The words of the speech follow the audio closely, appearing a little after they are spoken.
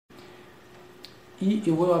E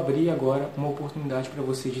eu vou abrir agora uma oportunidade para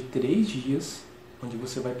você de 3 dias, onde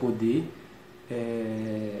você vai poder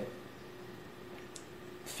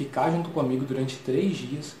ficar junto comigo durante 3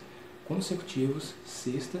 dias consecutivos,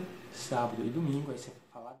 sexta, sábado e domingo. Aí você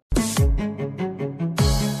fala...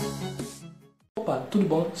 Opa, tudo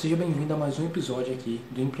bom? Seja bem-vindo a mais um episódio aqui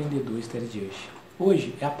do Empreendedor Strategist.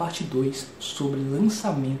 Hoje é a parte 2 sobre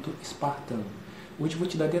lançamento espartano. Hoje eu vou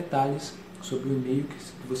te dar detalhes sobre o e-mail que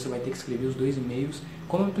você vai ter que escrever, os 2 e-mails,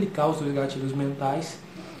 como aplicar os 2 gatilhos mentais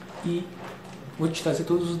e vou te trazer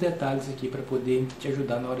todos os detalhes aqui para poder te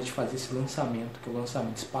ajudar na hora de fazer esse lançamento, que é o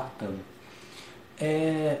lançamento espartano.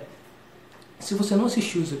 Se você não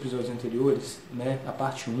assistiu os episódios anteriores, né, a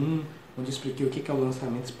parte 1, onde eu expliquei o que é o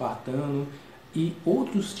lançamento espartano e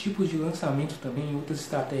outros tipos de lançamento também, outras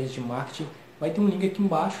estratégias de marketing, vai ter um link aqui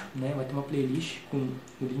embaixo, né, vai ter uma playlist com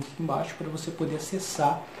o link aqui embaixo para você poder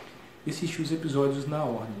acessar e assistir os episódios na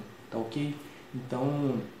ordem, tá ok?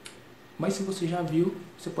 Então, mas se você já viu,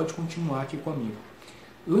 você pode continuar aqui comigo.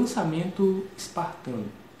 Lançamento espartano.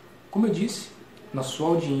 Como eu disse, na sua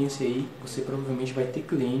audiência aí, você provavelmente vai ter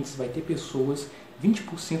clientes, vai ter pessoas,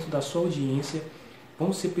 20% da sua audiência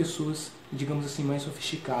vão ser pessoas, digamos assim, mais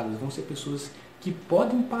sofisticadas, vão ser pessoas que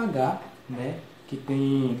podem pagar, né, que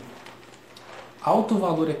têm alto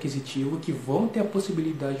valor aquisitivo, que vão ter a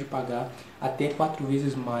possibilidade de pagar até 4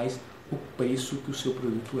 vezes mais o preço que o seu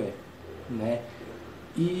produto é, né?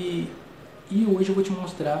 E hoje eu vou te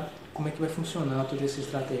mostrar como é que vai funcionar toda essa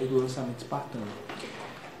estratégia do lançamento espartano.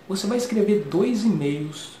 Você vai escrever 2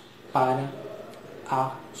 e-mails para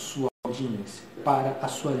a sua audiência, para a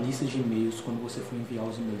sua lista de e-mails quando você for enviar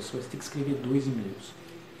os e-mails. Você vai ter que escrever 2 e-mails.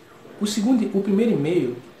 O primeiro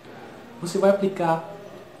e-mail, você vai aplicar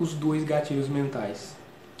os 2 gatilhos mentais,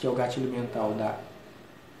 que é o gatilho mental da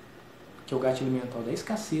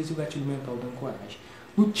escassez e o gatilho mental da ancoragem.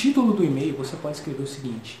 No título do e-mail, você pode escrever o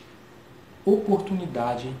seguinte: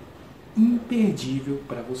 oportunidade imperdível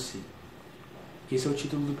para você. Esse é o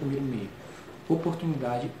título do primeiro e-mail.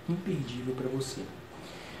 Oportunidade imperdível para você.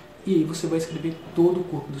 E aí você vai escrever todo o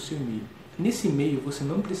corpo do seu e-mail. Nesse e-mail você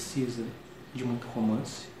não precisa de muito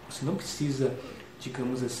romance, você não precisa,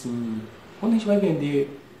 digamos assim, quando a gente vai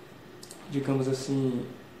vender, digamos assim,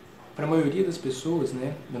 para a maioria das pessoas,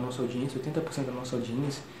 né, da nossa audiência, 80% da nossa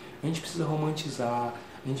audiência, a gente precisa romantizar,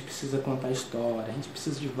 a gente precisa contar história, a gente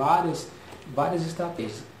precisa de várias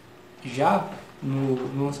estratégias. Já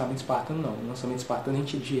no lançamento espartano, não. No lançamento espartano a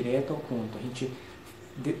gente é direto ao ponto, a gente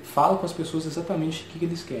fala com as pessoas exatamente o que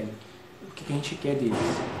eles querem, o que a gente quer deles.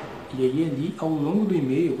 E aí ali, ao longo do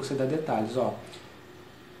e-mail, você dá detalhes. Ó,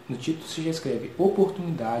 no título você já escreve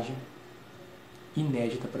oportunidade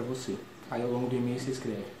inédita para você. Aí ao longo do e-mail você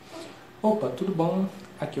escreve: opa, tudo bom?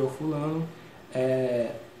 Aqui é o fulano,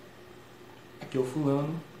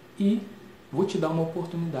 e vou te dar uma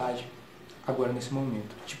oportunidade agora nesse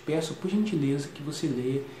momento. Te peço por gentileza que você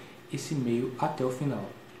leia esse e-mail até o final,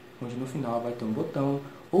 onde no final vai ter um botão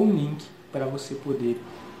ou um link para você poder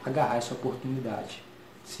agarrar essa oportunidade,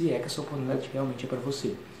 se é que essa oportunidade realmente é para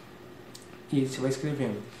você. E aí você vai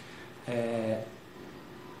escrevendo: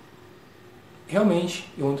 realmente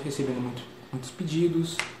eu ando recebendo muitos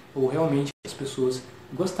pedidos, ou realmente as pessoas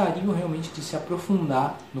gostariam realmente de se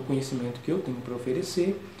aprofundar no conhecimento que eu tenho para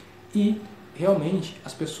oferecer, e realmente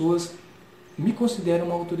as pessoas me consideram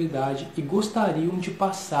uma autoridade e gostariam de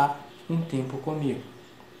passar um tempo comigo.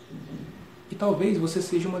 E talvez você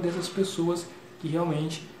seja uma dessas pessoas que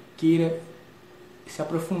realmente queira se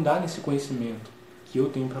aprofundar nesse conhecimento que eu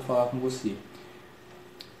tenho para falar com você.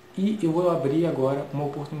 E eu vou abrir agora uma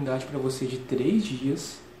oportunidade para você de 3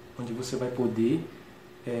 dias, onde você vai poder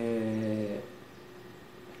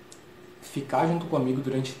ficar junto comigo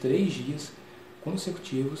durante 3 dias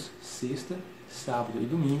consecutivos, sexta, sábado e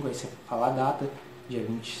domingo. Aí você fala a data, dia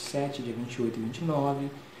 27, dia 28 e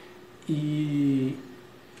 29.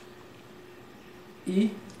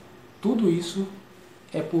 E tudo isso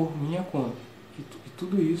é por minha conta. E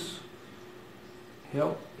tudo isso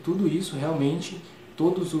realmente,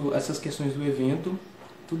 todas essas questões do evento,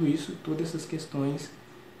 todas essas questões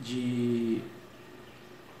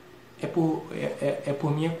é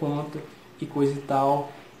por minha conta e coisa e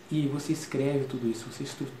tal. E você escreve tudo isso, você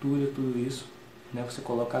estrutura tudo isso, né? Você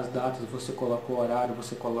coloca as datas, você coloca o horário,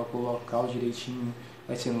 você coloca o local direitinho,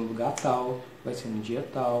 vai ser no lugar tal, vai ser no dia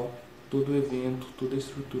tal, todo o evento, toda a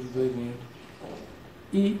estrutura do evento.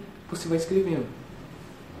 E você vai escrevendo.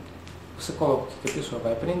 Você coloca o que a pessoa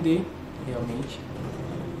vai aprender realmente.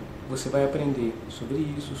 Você vai aprender sobre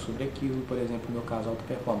isso, sobre aquilo, por exemplo, no meu caso, alta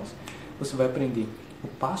performance. Você vai aprender o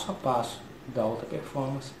passo a passo da alta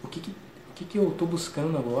performance, o que eu estou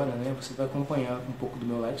buscando agora, né? Você vai acompanhar um pouco do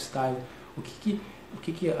meu lifestyle, o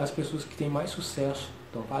que as pessoas que têm mais sucesso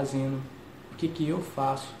estão fazendo, o que eu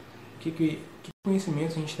faço, que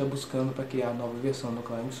conhecimentos a gente está buscando para criar a nova versão do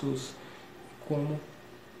Climb Source, como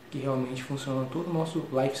que realmente funciona todo o nosso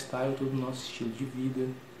lifestyle, todo o nosso estilo de vida.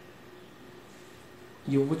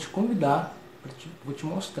 E eu vou te convidar, vou te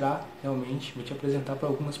mostrar realmente, vou te apresentar para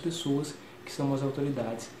algumas pessoas que são as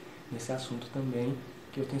autoridades nesse assunto também,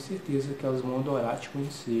 que eu tenho certeza que elas vão adorar te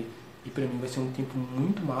conhecer. E para mim vai ser um tempo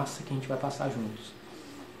muito massa que a gente vai passar juntos.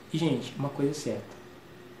 E, gente, uma coisa é certa.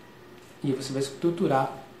 E você vai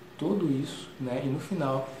estruturar tudo isso, né? E no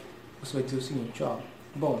final você vai dizer o seguinte, ó,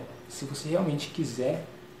 bom, se você realmente quiser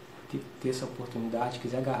ter essa oportunidade,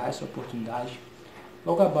 quiser agarrar essa oportunidade,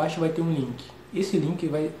 logo abaixo vai ter um link. Esse link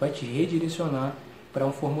vai te redirecionar para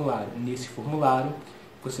um formulário. Nesse formulário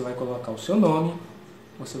você vai colocar o seu nome,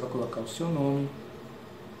 o seu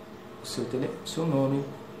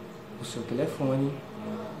telefone,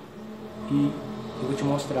 e eu vou te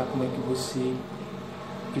mostrar como é que você,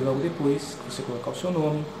 e logo depois que você colocar o seu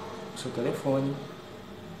nome, o seu telefone,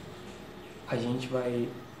 a gente vai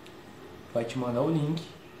te mandar o link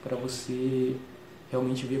para você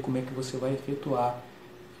realmente ver como é que você vai efetuar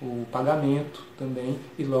o pagamento também,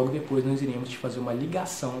 e logo depois nós iremos te fazer uma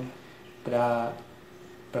ligação para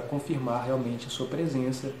confirmar realmente a sua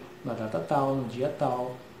presença na data tal, no dia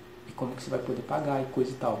tal, e como que você vai poder pagar e coisa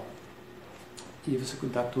e tal. E você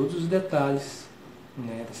dar todos os detalhes,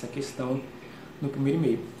 né, dessa questão no primeiro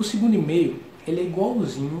e-mail. O segundo e-mail, ele é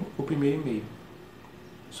igualzinho ao primeiro e-mail.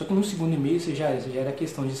 Só que no segundo e-mail você já era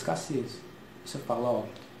questão de escassez. Você fala, ó,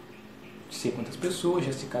 sei quantas pessoas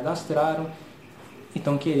já se cadastraram e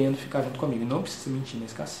estão querendo ficar junto comigo. Não precisa mentir na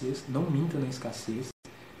escassez, não minta na escassez.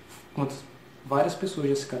 Várias pessoas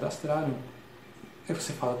já se cadastraram. Aí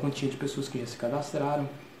você fala a quantia de pessoas que já se cadastraram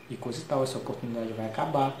e coisa e tal. Essa oportunidade vai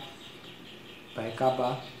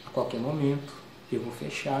acabar a qualquer momento. Eu vou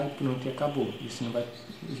fechar e pronto, e acabou.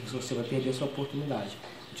 Você vai perder a sua oportunidade.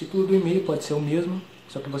 O título do e-mail pode ser o mesmo,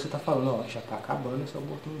 só que você está falando, ó, já está acabando essa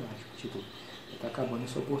oportunidade. O título, já está acabando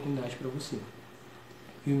essa oportunidade para você.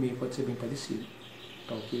 E o e-mail pode ser bem parecido,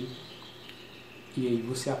 tá ok? E aí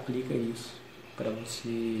você aplica isso para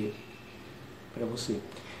você.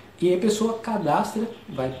 E aí a pessoa cadastra,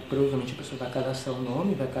 provavelmente a pessoa vai cadastrar o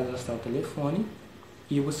nome, vai cadastrar o telefone,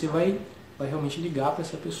 e você vai realmente ligar para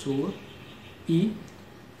essa pessoa, e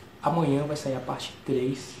amanhã vai sair a parte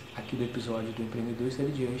 3 aqui do episódio do Empreendedor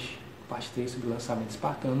Strategist, parte 3 sobre o lançamento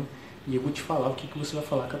espartano, e eu vou te falar o que você vai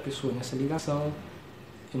falar com a pessoa nessa ligação,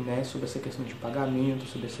 né, sobre essa questão de pagamento,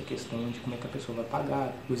 sobre essa questão de como é que a pessoa vai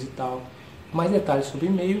pagar, coisa e tal. Mais detalhes sobre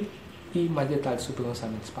e-mail e mais detalhes sobre o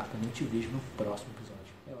lançamento espartano. Eu te vejo no próximo episódio.